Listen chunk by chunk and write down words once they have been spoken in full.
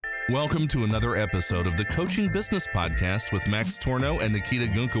Welcome to another episode of the Coaching Business Podcast with Max Tornow and Nikita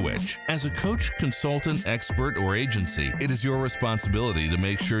Gunkewicz. As a coach, consultant, expert, or agency, it is your responsibility to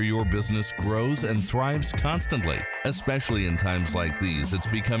make sure your business grows and thrives constantly. Especially in times like these, it's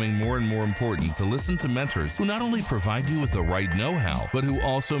becoming more and more important to listen to mentors who not only provide you with the right know-how, but who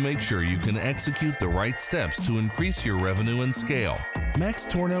also make sure you can execute the right steps to increase your revenue and scale. Max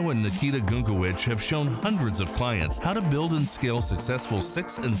Tornow and Nikita Gunkewicz have shown hundreds of clients how to build and scale successful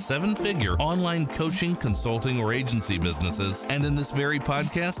 6- and 7-figure online coaching, consulting, or agency businesses. And in this very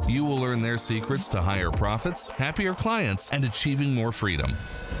podcast, you will learn their secrets to higher profits, happier clients, and achieving more freedom.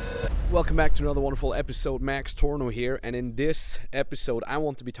 Welcome back to another wonderful episode. Max Tornow here, and in this episode, I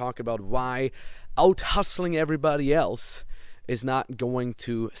want to be talking about why out-hustling everybody else is not going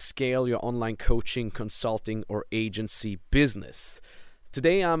to scale your online coaching, consulting, or agency business.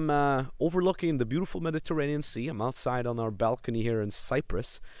 Today, I'm overlooking the beautiful Mediterranean Sea. I'm outside on our balcony here in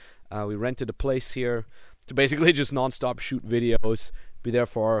Cyprus. We rented a place here to basically just nonstop shoot videos, be there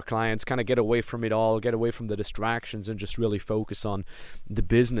for our clients, kind of get away from it all, get away from the distractions, and just really focus on the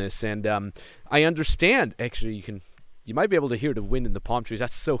business. And I understand, actually, you might be able to hear the wind in the palm trees.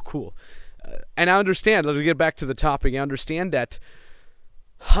 That's so cool. And I understand, let's get back to the topic. I understand that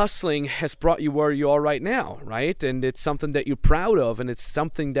hustling has brought you where you are right now, right? And it's something that you're proud of, and it's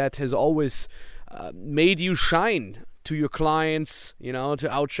something that has always made you shine to your clients,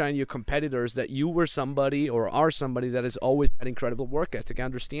 to outshine your competitors, that you were somebody or are somebody that has always had incredible work ethic. I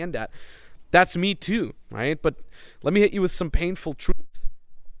understand that. That's me too, right? But let me hit you with some painful truth.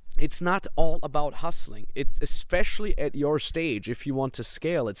 It's not all about hustling. It's especially at your stage, if you want to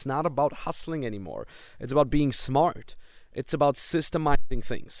scale, it's not about hustling anymore. It's about being smart. It's about systemizing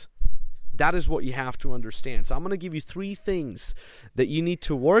things. That is what you have to understand. So I'm going to give you 3 things that you need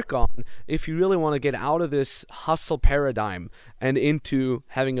to work on if you really want to get out of this hustle paradigm and into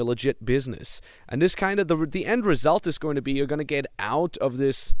having a legit business. And this kind of the end result is going to be you're going to get out of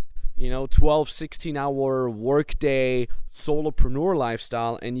this 12, 16-hour workday solopreneur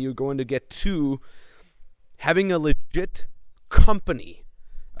lifestyle, and you're going to get to having a legit company,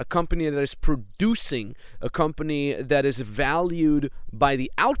 a company that is producing, a company that is valued by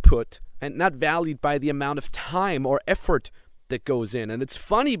the output and not valued by the amount of time or effort that goes in. And it's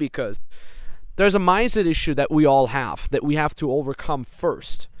funny because there's a mindset issue that we all have, that we have to overcome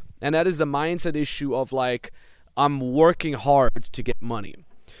first. And that is the mindset issue of I'm working hard to get money.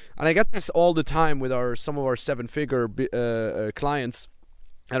 And I get this all the time with some of our 7-figure clients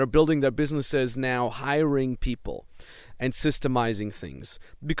that are building their businesses now, hiring people and systemizing things,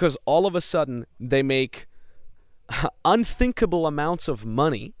 because all of a sudden they make unthinkable amounts of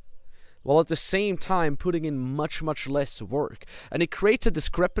money while at the same time putting in much, much less work. And it creates a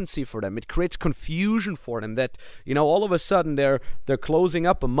discrepancy for them. It creates confusion for them that, all of a sudden they're closing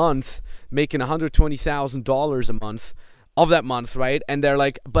up a month, making $120,000 a month of that month, right? And they're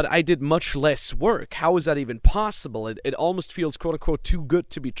like, but I did much less work. How is that even possible? It almost feels, quote unquote, too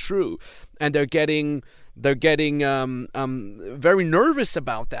good to be true. And they're getting very nervous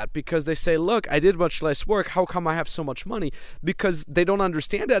about that, because they say, look, I did much less work. How come I have so much money? Because they don't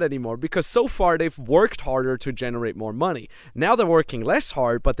understand that anymore, because so far they've worked harder to generate more money. Now they're working less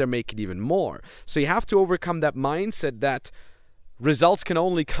hard, but they're making even more. So you have to overcome that mindset that results can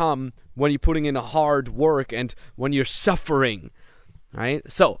only come when you're putting in a hard work and when you're suffering, right?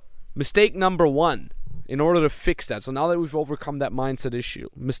 So, mistake number 1 in order to fix that. So now that we've overcome that mindset issue,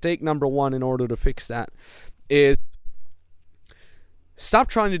 mistake number 1 in order to fix that is stop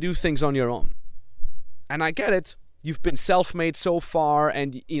trying to do things on your own. And I get it. You've been self-made so far,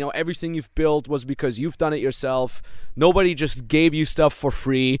 and everything you've built was because you've done it yourself. Nobody just gave you stuff for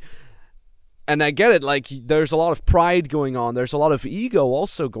free. And I get it, there's a lot of pride going on. There's a lot of ego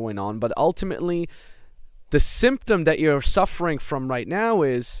also going on. But ultimately, the symptom that you're suffering from right now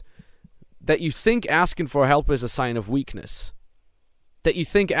is that you think asking for help is a sign of weakness. That you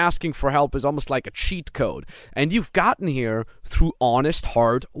think asking for help is almost like a cheat code. And you've gotten here through honest,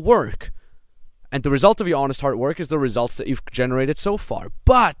 hard work. And the result of your honest, hard work is the results that you've generated so far.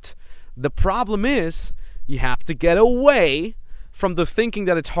 But the problem is you have to get away from the thinking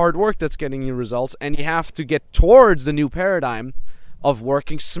that it's hard work that's getting you results, and you have to get towards the new paradigm of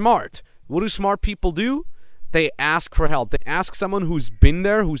working smart. What do smart people do? They ask for help. They ask someone who's been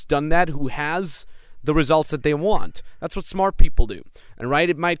there, who's done that, who has the results that they want. That's what smart people do. And right,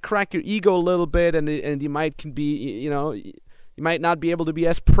 it might crack your ego a little bit, and you might you might not be able to be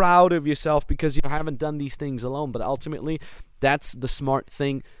as proud of yourself because you haven't done these things alone. But ultimately, that's the smart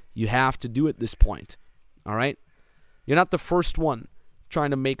thing you have to do at this point. All right? You're not the first one trying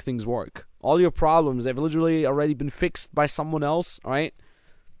to make things work. All your problems have literally already been fixed by someone else, all right?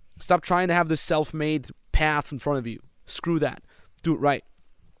 Stop trying to have this self-made path in front of you. Screw that. Do it right.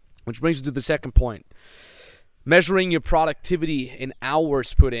 Which brings us to the second point. Measuring your productivity in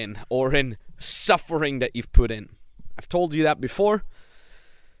hours put in or in suffering that you've put in. I've told you that before.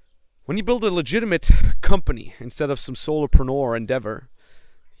 When you build a legitimate company instead of some solopreneur endeavor,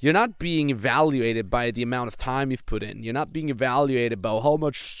 you're not being evaluated by the amount of time you've put in. You're not being evaluated by how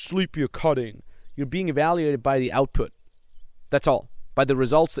much sleep you're cutting. You're being evaluated by the output. That's all. By the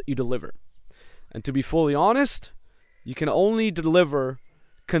results that you deliver. And to be fully honest, you can only deliver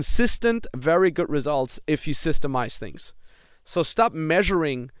consistent, very good results if you systemize things. So stop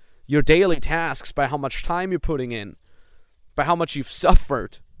measuring your daily tasks by how much time you're putting in, by how much you've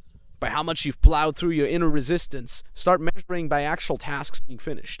suffered, by how much you've plowed through your inner resistance. Start measuring by actual tasks being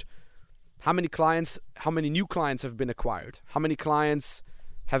finished. How many new clients have been acquired? How many clients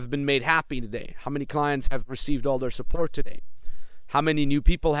have been made happy today? How many clients have received all their support today? How many new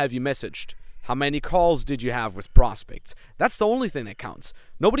people have you messaged? How many calls did you have with prospects? That's the only thing that counts.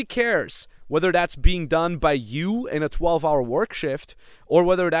 Nobody cares whether that's being done by you in a 12-hour work shift or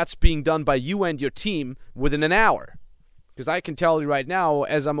whether that's being done by you and your team within an hour. Because I can tell you right now,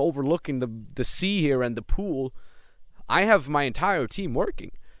 as I'm overlooking the sea here and the pool, I have my entire team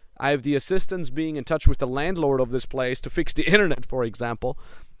working. I have the assistants being in touch with the landlord of this place to fix the internet, for example.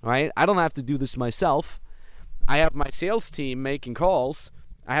 Right? I don't have to do this myself. I have my sales team making calls.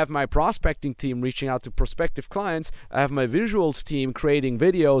 I have my prospecting team reaching out to prospective clients. I have my visuals team creating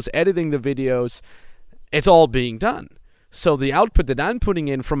videos, editing the videos. It's all being done. So the output that I'm putting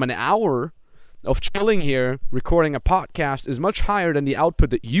in from an hour of chilling here, recording a podcast, is much higher than the output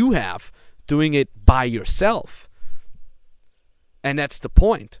that you have doing it by yourself. And that's the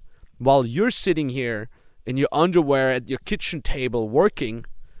point. While you're sitting here in your underwear at your kitchen table working,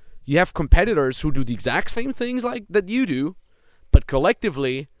 you have competitors who do the exact same things like that you do, but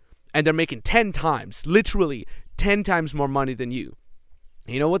collectively, and they're making 10 times, literally 10 times more money than you.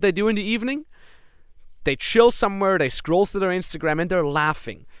 You know what they do in the evening? They chill somewhere, they scroll through their Instagram, and they're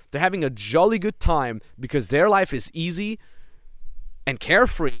laughing. They're having a jolly good time because their life is easy and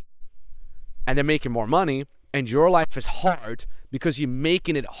carefree, and they're making more money, and your life is hard because you're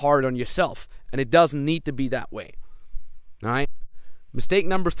making it hard on yourself, and it doesn't need to be that way. All right? Mistake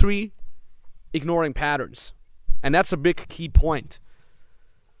number 3, ignoring patterns. And that's a big key point.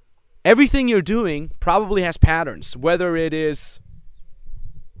 Everything you're doing probably has patterns, whether it is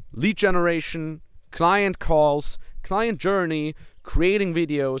lead generation, client calls, client journey, creating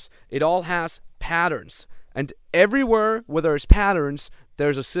videos. It all has patterns. And everywhere where there's patterns,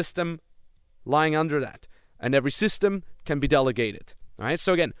 there's a system lying under that. And every system can be delegated. All right?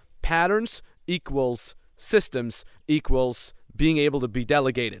 So again, patterns equals systems equals being able to be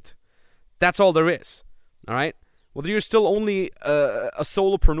delegated. That's all there is. All right? Whether you're still only a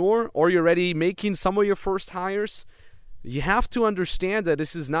solopreneur or you're already making some of your first hires, you have to understand that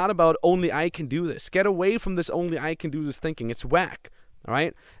this is not about only I can do this. Get away from this only I can do this thinking. It's whack. All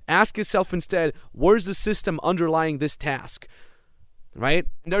right? Ask yourself instead, where's the system underlying this task? Right?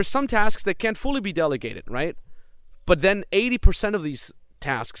 And there's some tasks that can't fully be delegated, right? But then 80% of these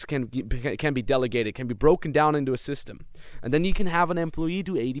tasks can be delegated, can be broken down into a system. And then you can have an employee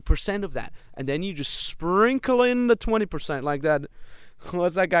do 80% of that. And then you just sprinkle in the 20% like that.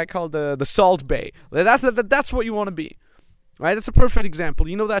 What's that guy called? The Salt Bay. That's what you want to be. Right? That's a perfect example.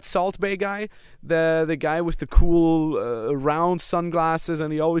 You know that Salt Bay guy? The guy with the cool round sunglasses,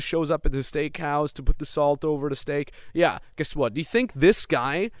 and he always shows up at the steakhouse to put the salt over the steak. Yeah, guess what? Do you think this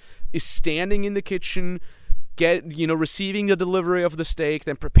guy is standing in the kitchen, receiving the delivery of the steak,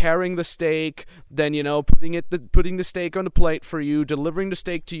 then preparing the steak, then, putting the steak on the plate for you, delivering the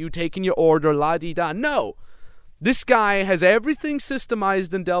steak to you, taking your order, la-di-da? No. This guy has everything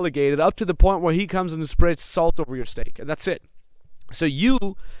systemized and delegated up to the point where he comes and spreads salt over your steak. And that's it. So you,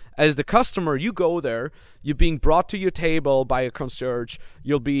 as the customer, you go there, you're being brought to your table by a concierge,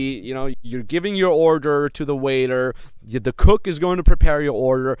 you're giving your order to the waiter, the cook is going to prepare your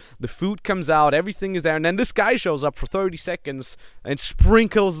order, the food comes out, everything is there, and then this guy shows up for 30 seconds and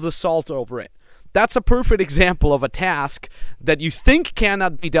sprinkles the salt over it. That's a perfect example of a task that you think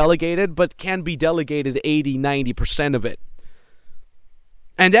cannot be delegated, but can be delegated 80-90% of it.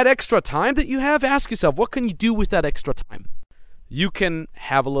 And that extra time that you have, ask yourself, what can you do with that extra time? You can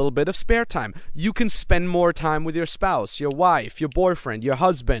have a little bit of spare time. You can spend more time with your spouse, your wife, your boyfriend, your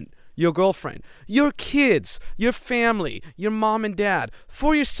husband, your girlfriend, your kids, your family, your mom and dad.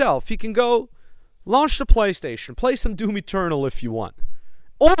 For yourself, you can go launch the PlayStation, play some Doom Eternal if you want.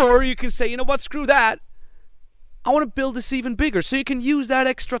 Or you can say, you know what, screw that. I want to build this even bigger. So you can use that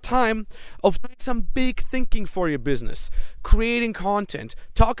extra time of doing some big thinking for your business, creating content,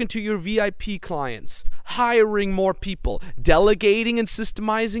 talking to your VIP clients, hiring more people, delegating and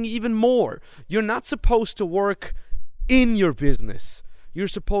systemizing even more. You're not supposed to work in your business. You're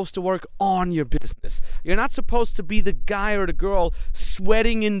supposed to work on your business. You're not supposed to be the guy or the girl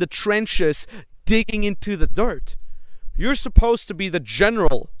sweating in the trenches, digging into the dirt. You're supposed to be the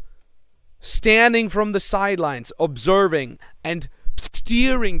general, standing from the sidelines, observing and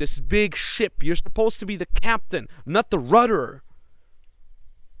steering this big ship. You're supposed to be the captain, not the rudder.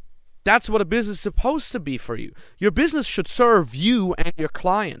 That's what a business is supposed to be for you. Your business should serve you and your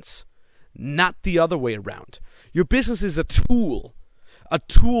clients, not the other way around. Your business is a tool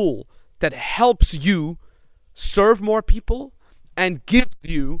that helps you serve more people and gives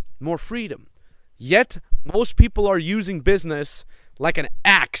you more freedom. Yet, most people are using business like an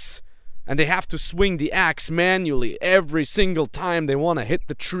axe, and they have to swing the axe manually every single time they want to hit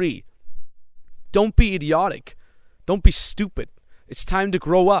the tree. Don't be idiotic. Don't be stupid. It's time to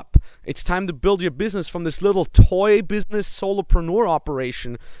grow up. It's time to build your business from this little toy business solopreneur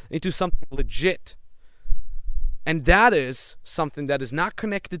operation into something legit. And that is something that is not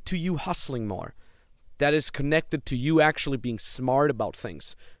connected to you hustling more. That is connected to you actually being smart about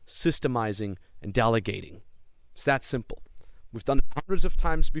things, systemizing and delegating. It's that simple. We've done it hundreds of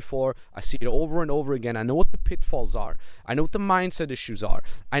times before. I see it over and over again. I know what the pitfalls are. I know what the mindset issues are.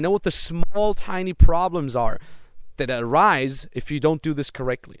 I know what the small, tiny problems are that arise if you don't do this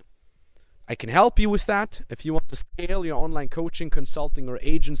correctly. I can help you with that if you want to scale your online coaching, consulting, or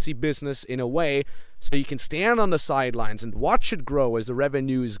agency business in a way so you can stand on the sidelines and watch it grow as the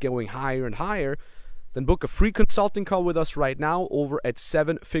revenue is going higher and higher. Then book a free consulting call with us right now over at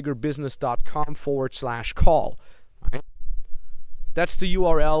 7figurebusiness.com/call. Right? That's the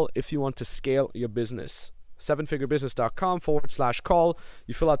URL if you want to scale your business. 7figurebusiness.com/call.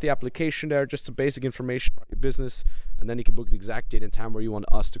 You fill out the application there, just some basic information about your business, and then you can book the exact date and time where you want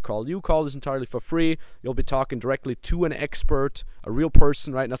us to call you. Call is entirely for free. You'll be talking directly to an expert, a real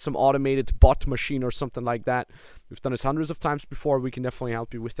person, right? Not some automated bot machine or something like that. We've done this hundreds of times before. We can definitely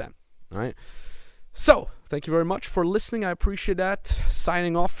help you with that. All right. So, thank you very much for listening. I appreciate that.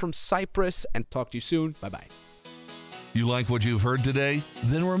 Signing off from Cyprus, and talk to you soon. Bye-bye. You like what you've heard today?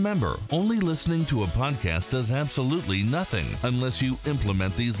 Then remember, only listening to a podcast does absolutely nothing unless you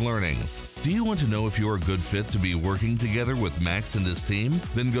implement these learnings. Do you want to know if you're a good fit to be working together with Max and his team?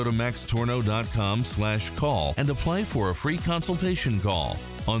 Then go to maxtorno.com/call and apply for a free consultation call.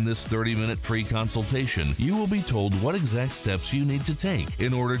 On this 30-minute free consultation, you will be told what exact steps you need to take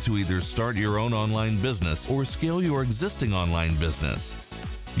in order to either start your own online business or scale your existing online business.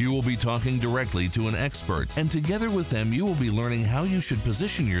 You will be talking directly to an expert, and together with them you will be learning how you should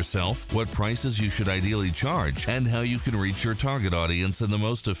position yourself, what prices you should ideally charge, and how you can reach your target audience in the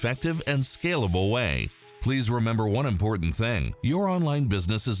most effective and scalable way. Please remember one important thing. Your online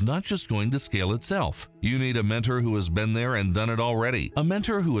business is not just going to scale itself. You need a mentor who has been there and done it already. A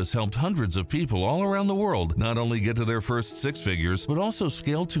mentor who has helped hundreds of people all around the world not only get to their first 6 figures, but also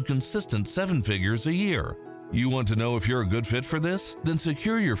scale to consistent 7 figures a year. You want to know if you're a good fit for this? Then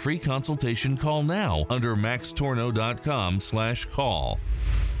secure your free consultation call now under maxtorno.com/call.